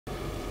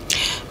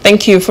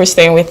Thank you for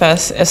staying with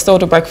us. It's still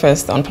the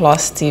breakfast on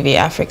Plus TV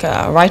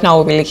Africa. Right now,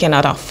 we'll be looking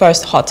at our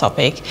first hot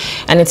topic,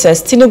 and it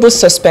says Tinubu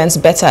suspends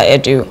Betta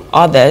Edu,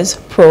 others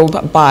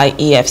probe by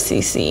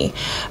E.F.C.C.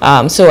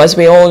 So as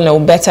we all know,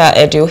 Betta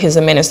Edu is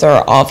the Minister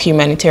of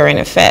Humanitarian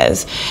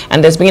Affairs,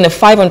 and there's been a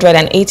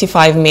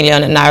 585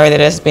 million naira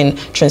that has been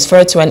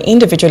transferred to an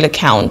individual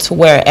account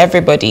where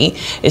everybody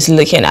is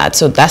looking at.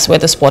 So that's where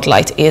the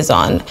spotlight is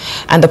on.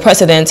 And the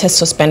president has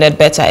suspended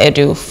Betta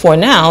Edu for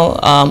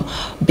now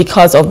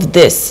because of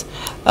this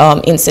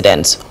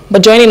incident.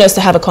 But joining us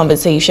to have a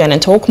conversation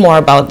and talk more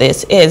about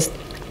this is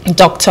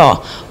Dr.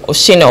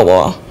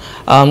 Oshinowo.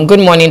 Good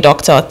morning,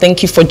 Doctor.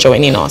 Thank you for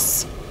joining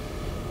us.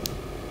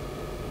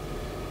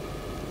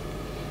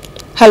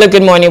 Hello,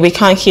 good morning. We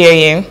can't hear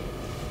you.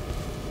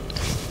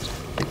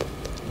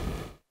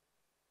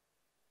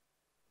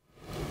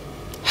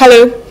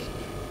 Hello.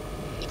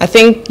 I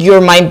think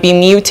you might be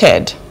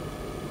muted.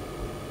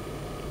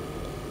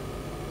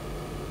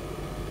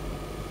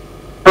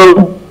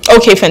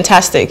 Okay,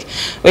 fantastic.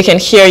 We can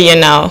hear you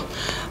now.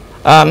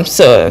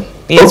 So,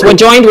 yes, we're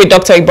joined with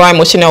Dr. Ibrahim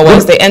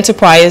Oshinowo, the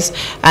Enterprise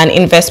and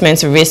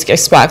Investment Risk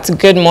Expert.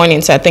 Good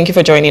morning, sir. Thank you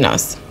for joining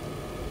us.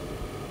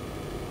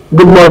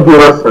 Good morning,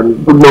 viewers,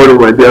 and good morning,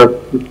 my dear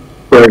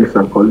friends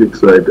and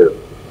colleagues right there.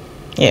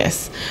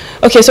 Yes.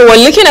 Okay, so we're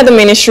looking at the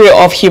Ministry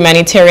of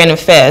Humanitarian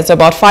Affairs.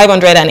 About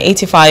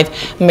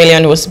 585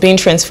 million was being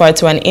transferred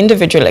to an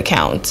individual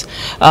account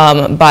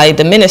by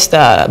the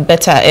minister,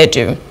 Betta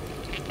Edu.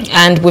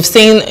 And we've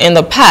seen in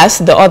the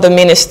past the other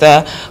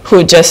minister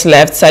who just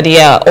left,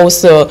 Sadia,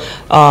 also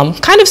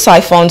kind of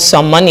siphoned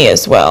some money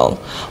as well.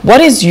 What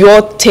is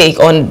your take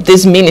on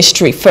this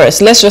ministry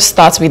first? Let's just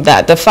start with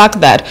that. The fact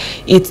that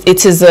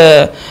it is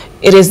a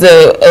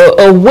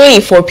way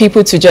for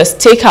people to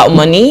just take out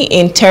money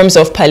in terms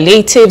of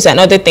palliatives and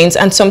other things.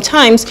 And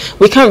sometimes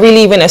we can't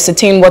really even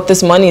ascertain what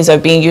these monies are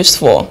being used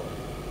for.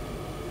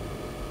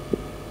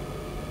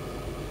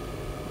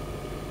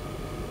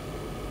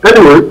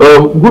 Anyway,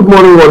 good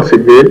morning once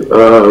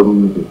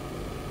again.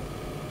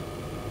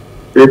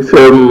 It's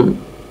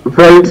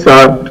very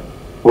sad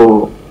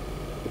for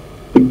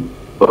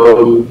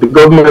the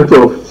government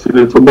of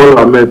Senator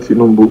Bola Ahmed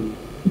Tinubu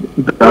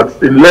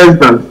that in less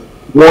than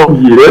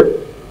 1 year,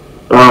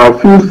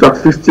 food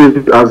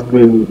statistics has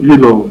been,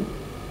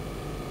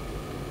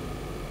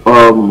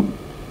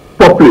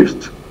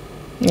 published.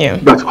 Yeah.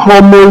 That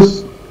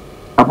almost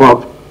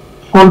about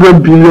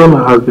 100 billion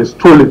has been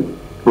stolen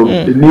from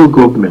the new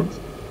government.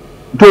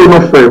 Though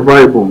not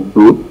verifiable,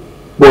 though,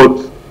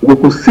 but we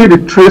could see the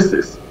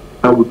traces,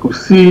 and we could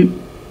see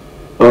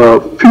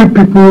few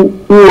people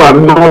who are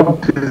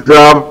not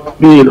deserved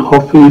being in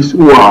office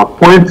who are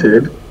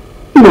appointed.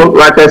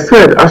 Like I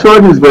said,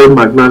 Ashwadi is very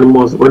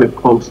magnanimous when it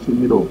comes to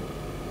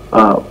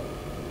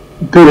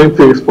doing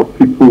things for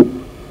people.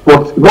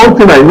 But one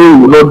thing I know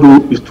he will not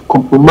do is to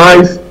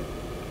compromise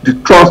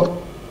the trust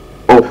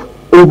of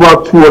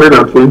over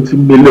 220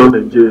 million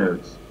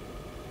Nigerians.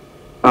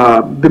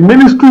 The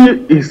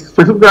ministry is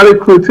specifically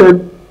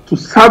created to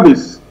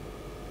service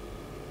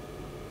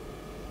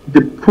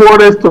the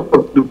poorest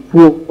of the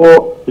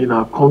poor in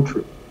our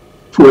country,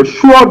 to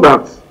ensure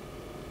that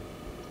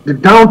the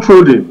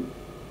downtrodden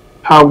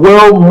are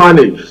well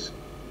managed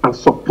and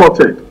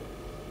supported.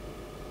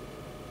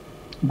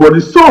 But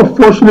it's so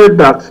unfortunate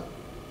that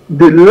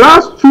the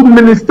last two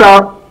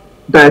ministers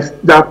that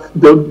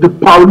the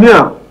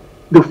pioneer,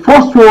 the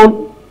first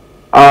one,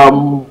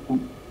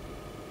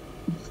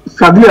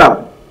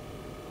 Sadia,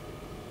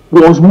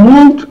 was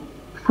moved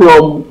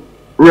from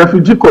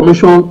Refugee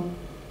Commission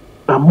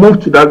and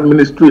moved to that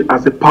ministry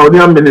as a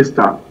pioneer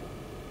minister.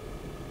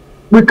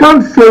 We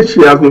can't say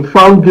she has been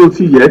found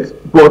guilty yet,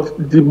 but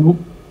the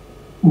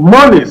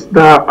monies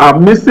that are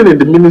missing in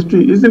the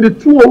ministry is in the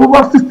tune of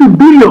over 60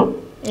 billion.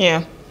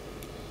 Yeah.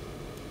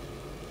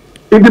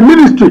 In the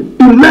ministry,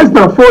 in less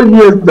than 4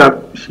 years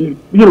that she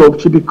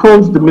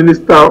becomes the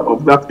minister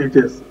of that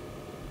agency.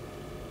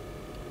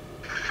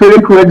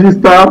 Fake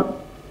register,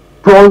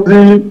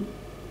 proxy,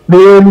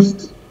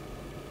 names,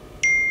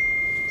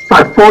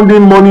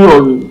 siphonning money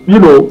on,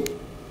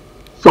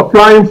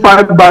 supplying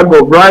 5 bags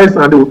of rice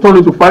and they will turn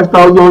it to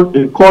 5,000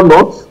 in corn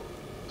nuts,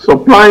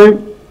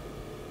 supplying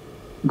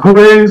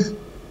grains,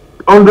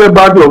 100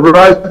 bags of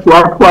rice to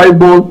Akwa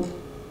Ibom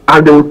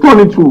and they will turn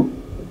it to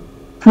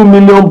 2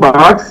 million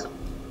bags.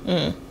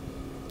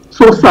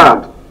 So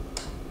sad.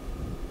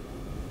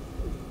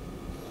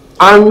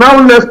 And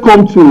now let's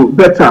come to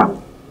Betta.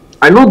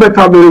 I know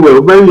Betta very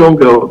well, very young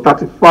girl,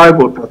 35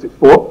 or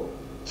 34.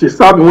 She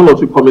served in one or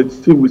two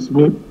committees with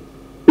me.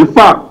 In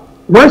fact,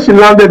 when she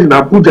landed in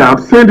Abuja, I'm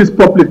saying this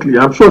publicly,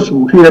 I'm sure she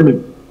will hear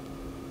me.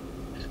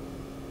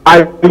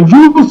 I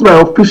used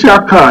my official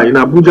car in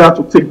Abuja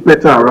to take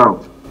Betta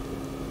around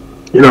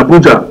in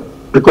Abuja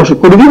because she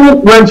could,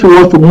 even when she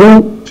wants to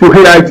move to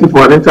AIT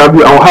for an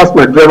interview, I'll ask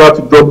my driver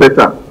to drop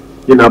Betta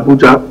in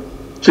Abuja.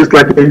 She's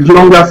like a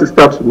younger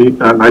sister to me,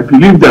 and I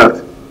believe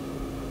that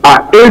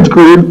our age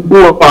grade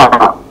who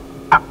are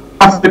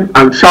asking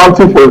and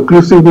shouting for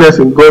inclusiveness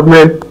in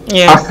government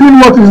are seeing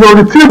what is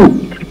on the table.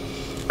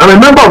 I'm a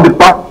member of the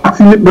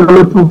party, but I'm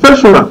a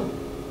professional.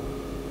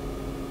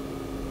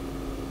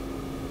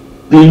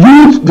 The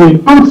youth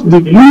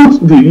inclusiveness,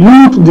 we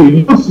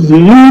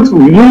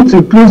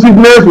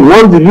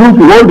want the youth,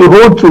 we want the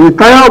whole to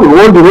retire, we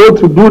want the whole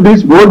to do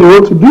this, we want the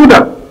whole to do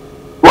that.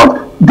 But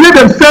they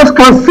themselves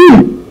can see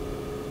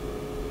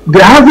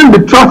there hasn't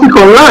been traffic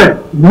online.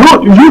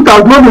 No, youth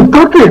has not been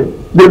talking.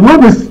 They've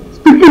not been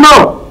speaking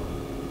up.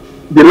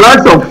 The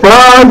likes of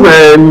France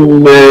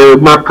and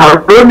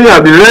Macaroni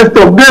and the rest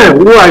of them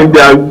who are in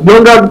their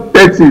younger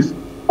 30s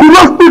could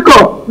not speak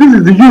up. This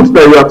is the youth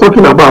that you are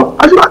talking about.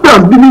 Ashwati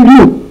has given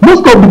you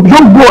most of the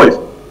young boys,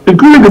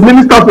 including the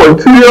Minister for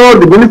Interior,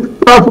 the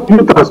Minister for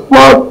Youth and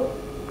Sport,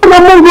 and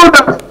among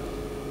others,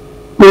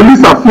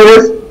 police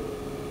affairs.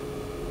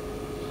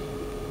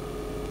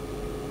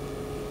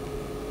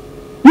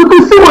 You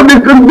can see what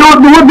they can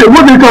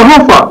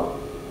offer.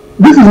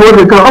 This is what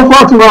they can offer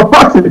to our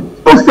party.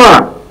 So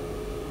sad.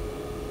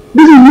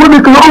 This is what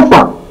they can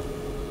offer.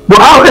 But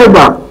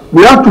however,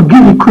 we have to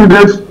give the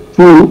credence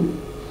to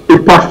a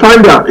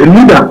pathfinder, a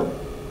leader,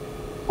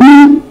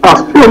 who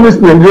has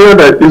promised Nigeria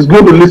that is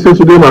going to listen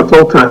to them at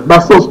all times.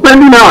 But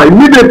suspending her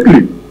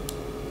immediately.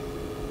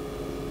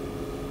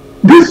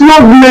 This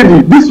young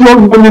lady, this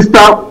young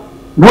minister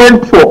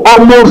went for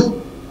almost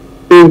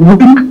a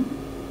week,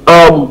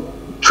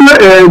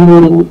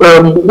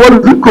 what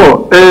is it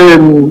called?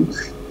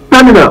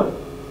 Seminar.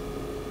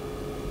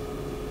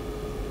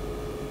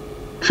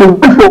 She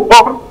went for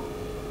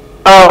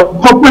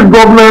corporate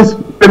governance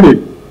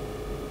training.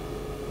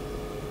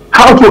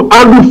 How to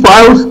handle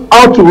files,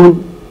 how to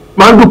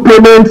handle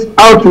payments,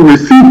 how to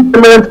receive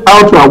payments,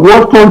 how to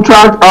award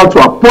contracts, how to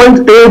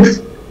appoint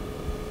aides.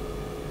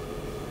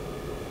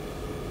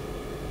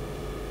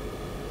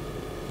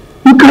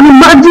 You can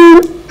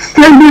imagine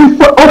sending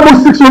for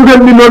almost 600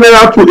 million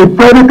naira to a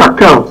private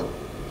account,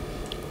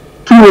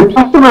 to a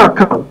personal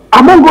account,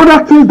 among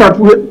other things that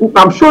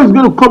I'm sure is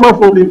going to come out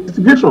from the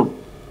investigation.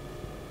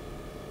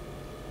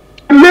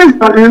 In less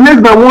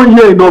than 1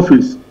 year in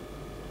office.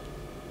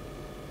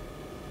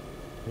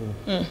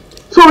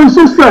 So it's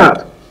so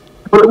sad.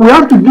 But we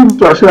have to give it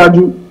to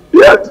Ashwaju.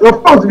 Yes,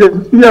 of course,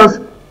 yes.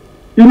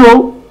 You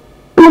know,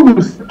 Tinubu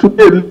is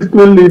today a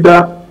listening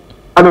leader.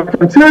 And I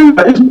can tell you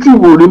that history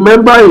will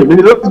remember him. In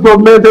the last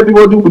government,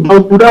 everybody would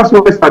just do that.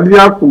 So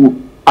Sadiaku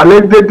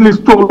allegedly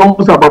stole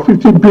almost about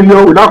 50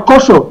 billion without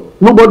caution.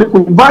 Nobody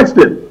could invite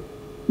them.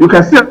 You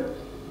can see.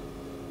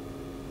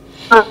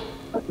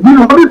 You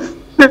know,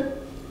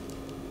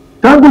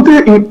 Dangote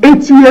in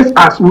 8 years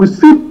has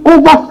received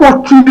over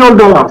 $4 trillion.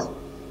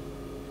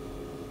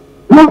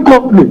 One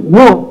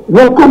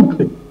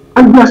company.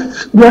 And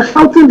we are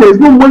shouting there is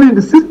no money in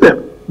the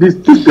system. The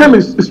system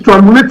is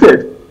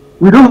strangulated.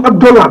 We don't have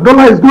dollar.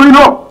 Dollar is going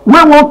up.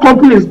 When one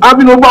company is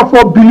having over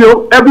 4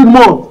 billion every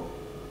month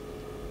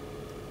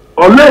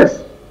or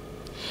less.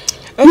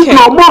 Okay.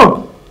 No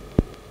more.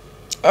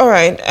 All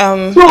right.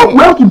 So we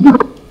have to do.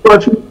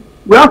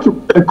 We have to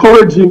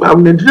encourage him,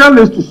 and Nigeria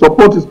needs to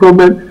support his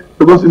government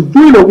because he's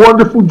doing a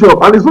wonderful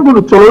job, and he's not going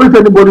to tolerate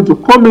anybody to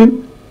come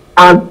in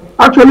and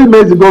actually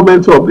make the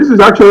government up. This is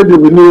actually the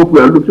renewal we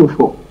are looking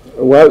for.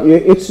 Well,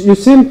 you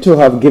seem to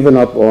have given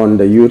up on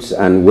the youths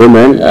and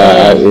women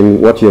in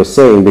what you're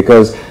saying,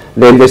 because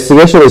the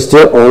investigation is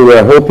still on.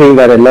 We're hoping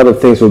that a lot of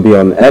things will be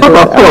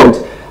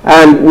unearthed,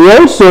 and we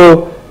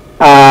also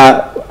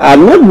are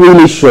not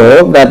really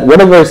sure that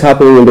whatever is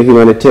happening in the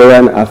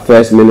Humanitarian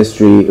Affairs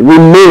Ministry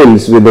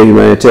remains with the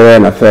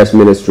Humanitarian Affairs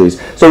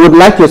Ministries. So we'd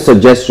like your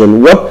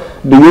suggestion. What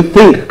do you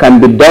think can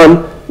be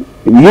done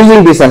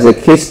using this as a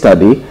case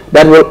study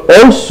that will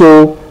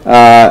also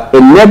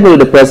enable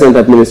the present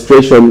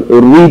administration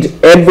to read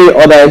every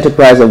other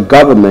enterprise of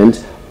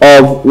government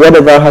of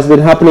whatever has been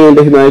happening in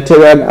the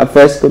Humanitarian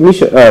Affairs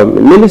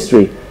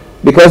Ministry?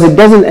 Because it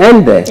doesn't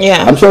end there.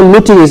 Yeah. I'm sure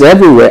looting is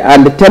everywhere,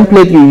 and the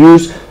template you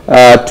use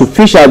to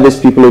fish out these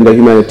people in the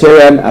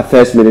Humanitarian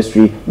Affairs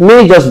Ministry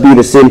may just be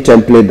the same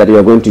template that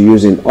you're going to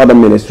use in other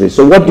ministries.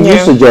 So what do you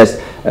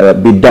suggest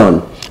be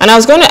done? And I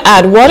was going to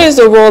add, what is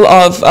the role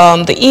of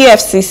the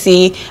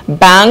E.F.C.C,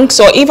 banks,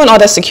 or even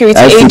other security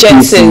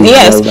agencies,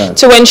 yes,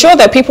 to ensure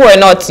that people are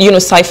not,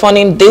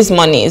 siphoning these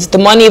monies, the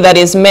money that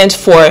is meant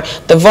for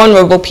the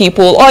vulnerable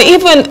people, or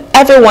even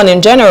everyone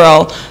in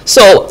general?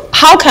 So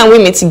how can we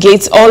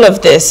mitigate all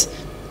of this?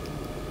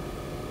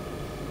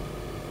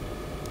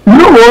 You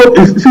know what?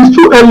 It's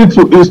too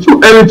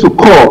early to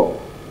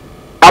call.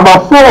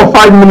 About 4 or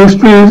 5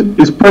 ministries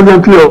is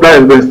presently under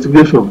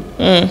investigation.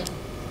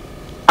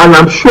 And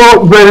I'm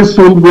sure very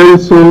soon,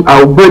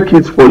 I'll break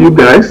it for you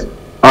guys.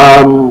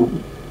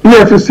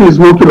 E.F.C.C is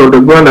working on the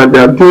ground, and they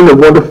are doing a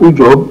wonderful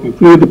job,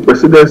 including the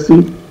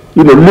presidency,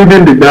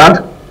 leading the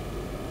guard.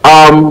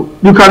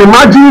 You can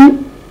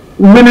imagine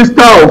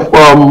Minister of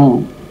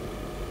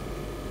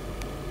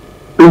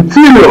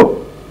Interior.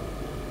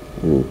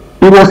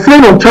 He was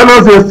saying on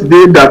channels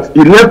yesterday that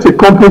he left a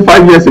company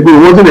 5 years ago. He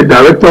wasn't a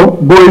director,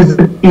 but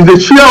he's a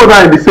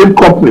shareholder in the same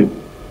company,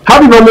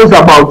 having almost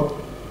about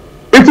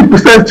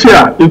 80%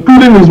 share,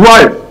 including his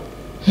wife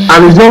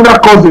and his younger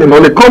cousin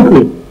on the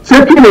company.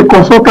 taking a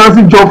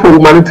consultancy job for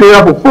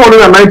humanitarian for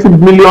 490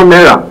 million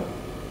naira.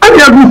 And he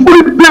has been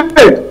fully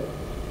paid.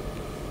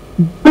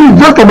 He's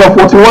just about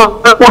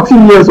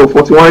 14 years or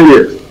 41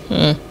 years.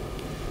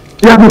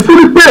 He has been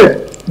fully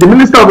paid, the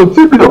Minister of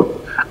Interior.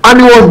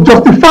 And he was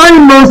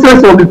justifying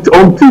nonsense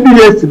on TV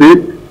yesterday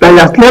that he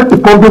has left the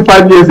company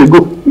 5 years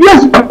ago.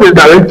 Yes, you are the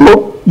director.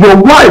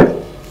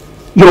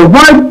 Your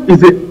wife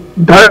is a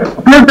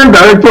president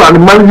director and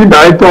managing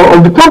director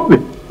of the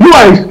company. You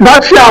are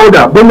a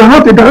shareholder, but you are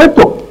not a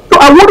director. So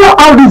I wonder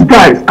how these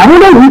guys,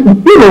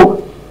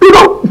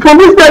 from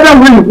this guy,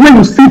 when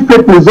you see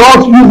fake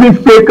results using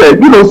fake,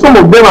 some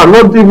of them are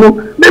not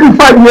even maybe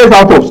 5 years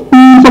out of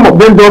school, some of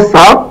them just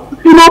serve,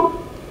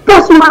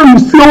 that's why you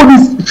see all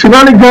these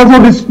shenanigans,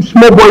 all these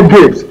small boy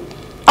games.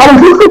 I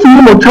was listening to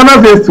him on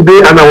channels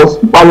yesterday and I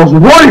was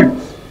worried.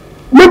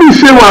 Maybe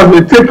Shane has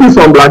been taking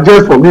some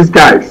largesse from these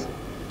guys.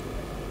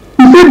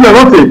 He said you are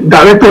not a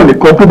director in the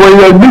company, but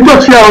you are a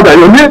major shareholder.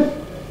 Your name,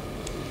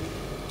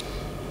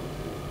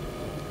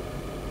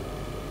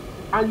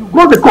 and you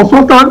got a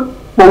consultant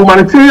for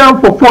humanitarian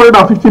for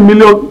 450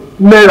 million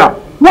naira.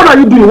 What are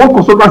you doing? What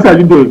consultancy are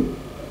you doing?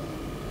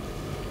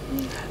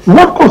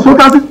 What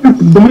consultancy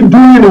is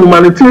doing in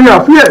humanitarian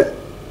affairs?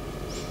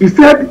 He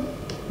said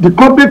the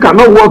company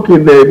cannot work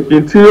in the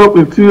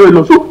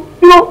interior. So,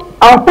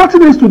 our party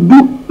needs to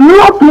do a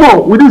lot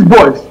more with these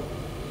boys.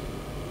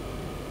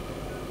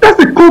 That's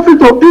a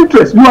conflict of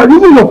interest. You are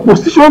using your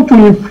position to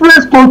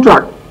influence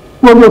contract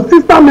from your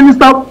sister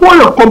minister for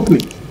your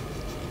company.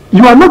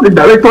 You are not the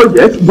director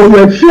yet, but you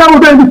are a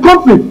shareholder in the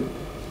company.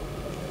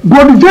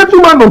 But the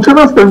gentleman on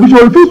Channels Television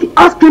refused to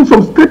ask him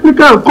some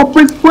technical and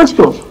corporate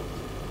questions.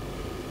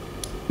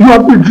 You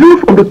have withdrawn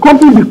from the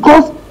company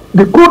because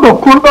the code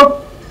of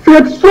conduct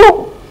said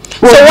so.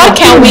 So what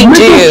can we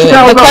do?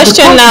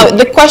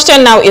 The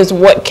question now is,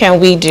 what can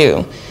we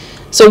do?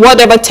 So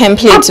whatever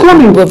template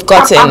we've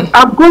gotten.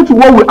 I'm going to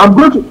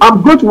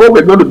what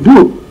we're going to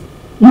do.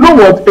 You know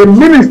what? A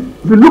minister,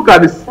 if you look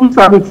at the civil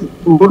service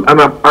rule and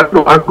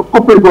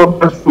corporate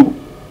governance rule,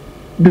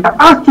 they are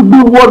asked to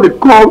do what they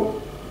call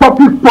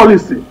public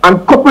policy,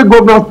 and corporate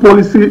governance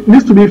policy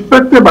needs to be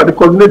effected by the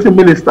coordinating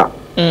minister.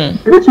 They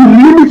need to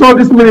limit all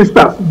these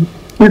ministers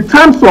in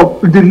terms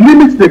of the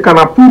limits they can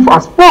approve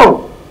as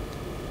follows.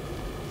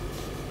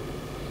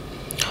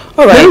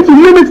 All right. They need to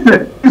limit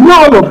them. It's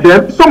not all of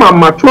them. Some are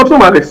mature,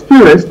 some are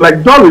experienced,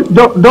 like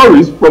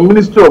Doris from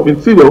Ministry of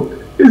Interior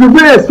is a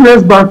very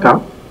experienced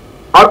banker.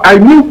 I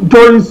knew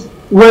Doris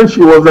when she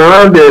was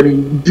around the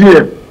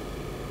GM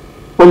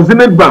from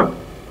Zenith Bank.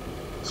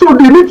 So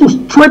they need to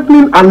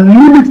strengthen and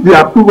limit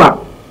their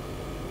approval.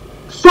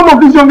 Some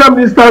of these younger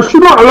ministers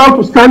should not allow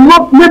to sign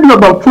up maybe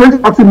about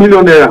 20-30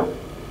 million naira.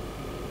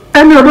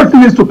 Any other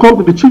thing is to come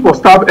to the chief of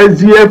staff,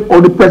 SGF,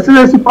 or the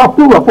presidency for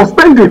approval for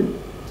spending.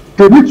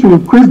 They need to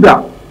increase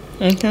that.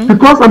 Okay.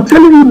 Because I'm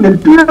telling you,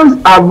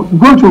 Nigerians are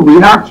going to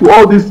react to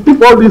all this.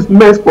 If all this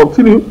mess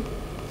continue,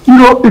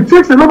 it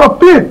takes a lot of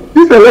pain.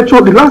 This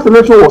election, the last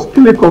election was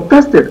clearly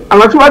contested,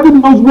 and actually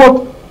knows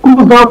what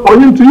goes down for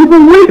him to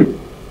even win.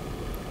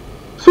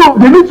 So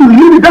they need to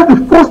limit. That's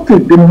the first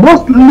thing. They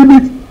must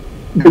limit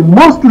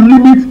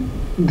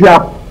their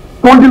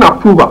funding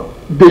approval.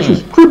 They should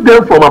strip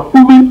them from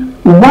approving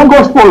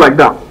humongous fund like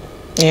that.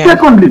 Yeah.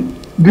 Secondly,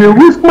 the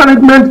risk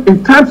management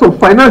in terms of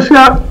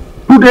financial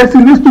prudence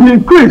needs to be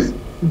increased.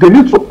 They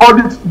need to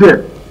audit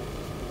them.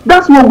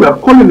 That's what we are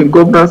calling in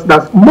governance,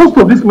 that most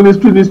of this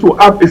ministry needs to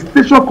have a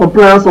station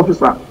compliance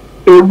officer,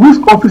 a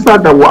risk officer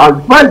that will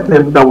advise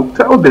them, that will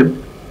tell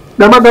them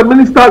that, Madam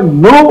Minister,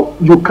 no,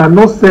 you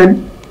cannot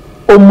send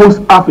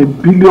almost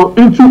 $500 million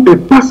into a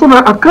personal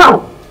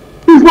account.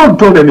 It's not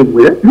done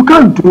anywhere. You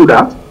can't do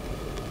that.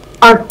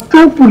 And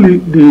thankfully,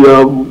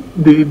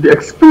 the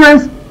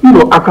experienced,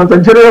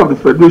 Accountant General of the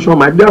Federation,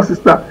 my dear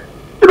sister,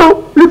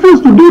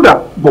 refused to do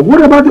that. But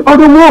what about the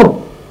other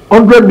one?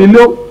 100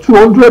 million,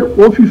 200,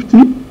 150,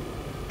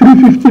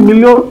 350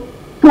 million,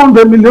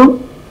 200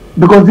 million?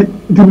 Because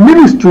the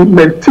ministry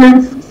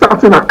maintains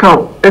certain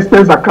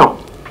expense account.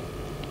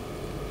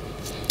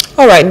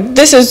 All right,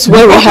 this is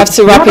where we have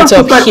to wrap it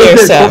up here,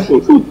 sir.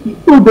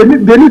 So they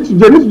need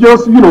to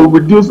just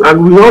reduce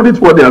and re-audit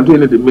what they are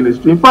doing in the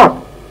ministry. In fact,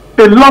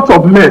 a lot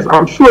of mess.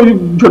 I'm sure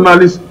you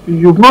journalists,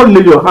 you've not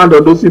laid your hand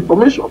on those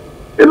information.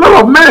 A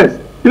lot of mess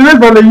in less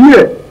than a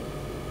year.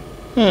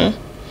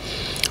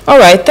 All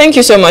right, thank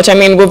you so much. I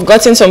mean, we've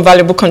gotten some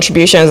valuable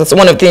contributions. That's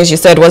one of the things you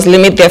said was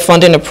limit their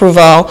funding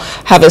approval,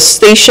 have a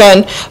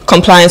station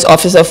compliance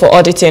officer for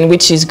auditing,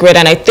 which is great.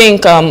 And I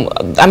think,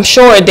 I'm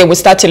sure they will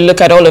start to look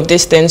at all of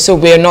these things, so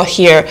we're not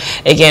here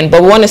again.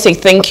 But we want to say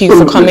thank you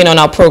for coming on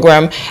our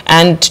program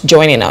and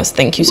joining us.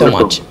 Thank you so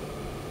much.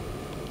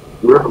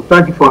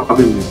 Thank you for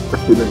having me.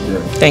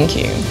 Thank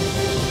you.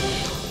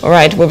 All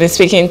right, we'll be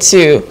speaking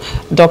to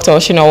Dr.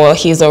 Oshinowo.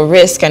 He's a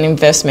risk and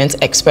investment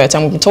expert,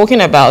 and we'll be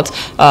talking about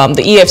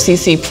the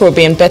E.F.C.C.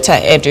 probing Betta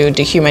Edu,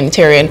 the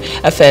humanitarian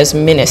affairs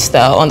minister,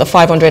 on the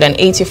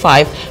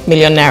 585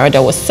 million naira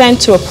that was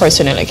sent to a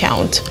personal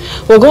account.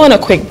 We'll go on a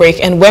quick break,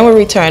 and when we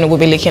return, we'll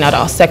be looking at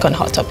our second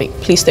hot topic.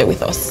 Please stay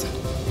with us.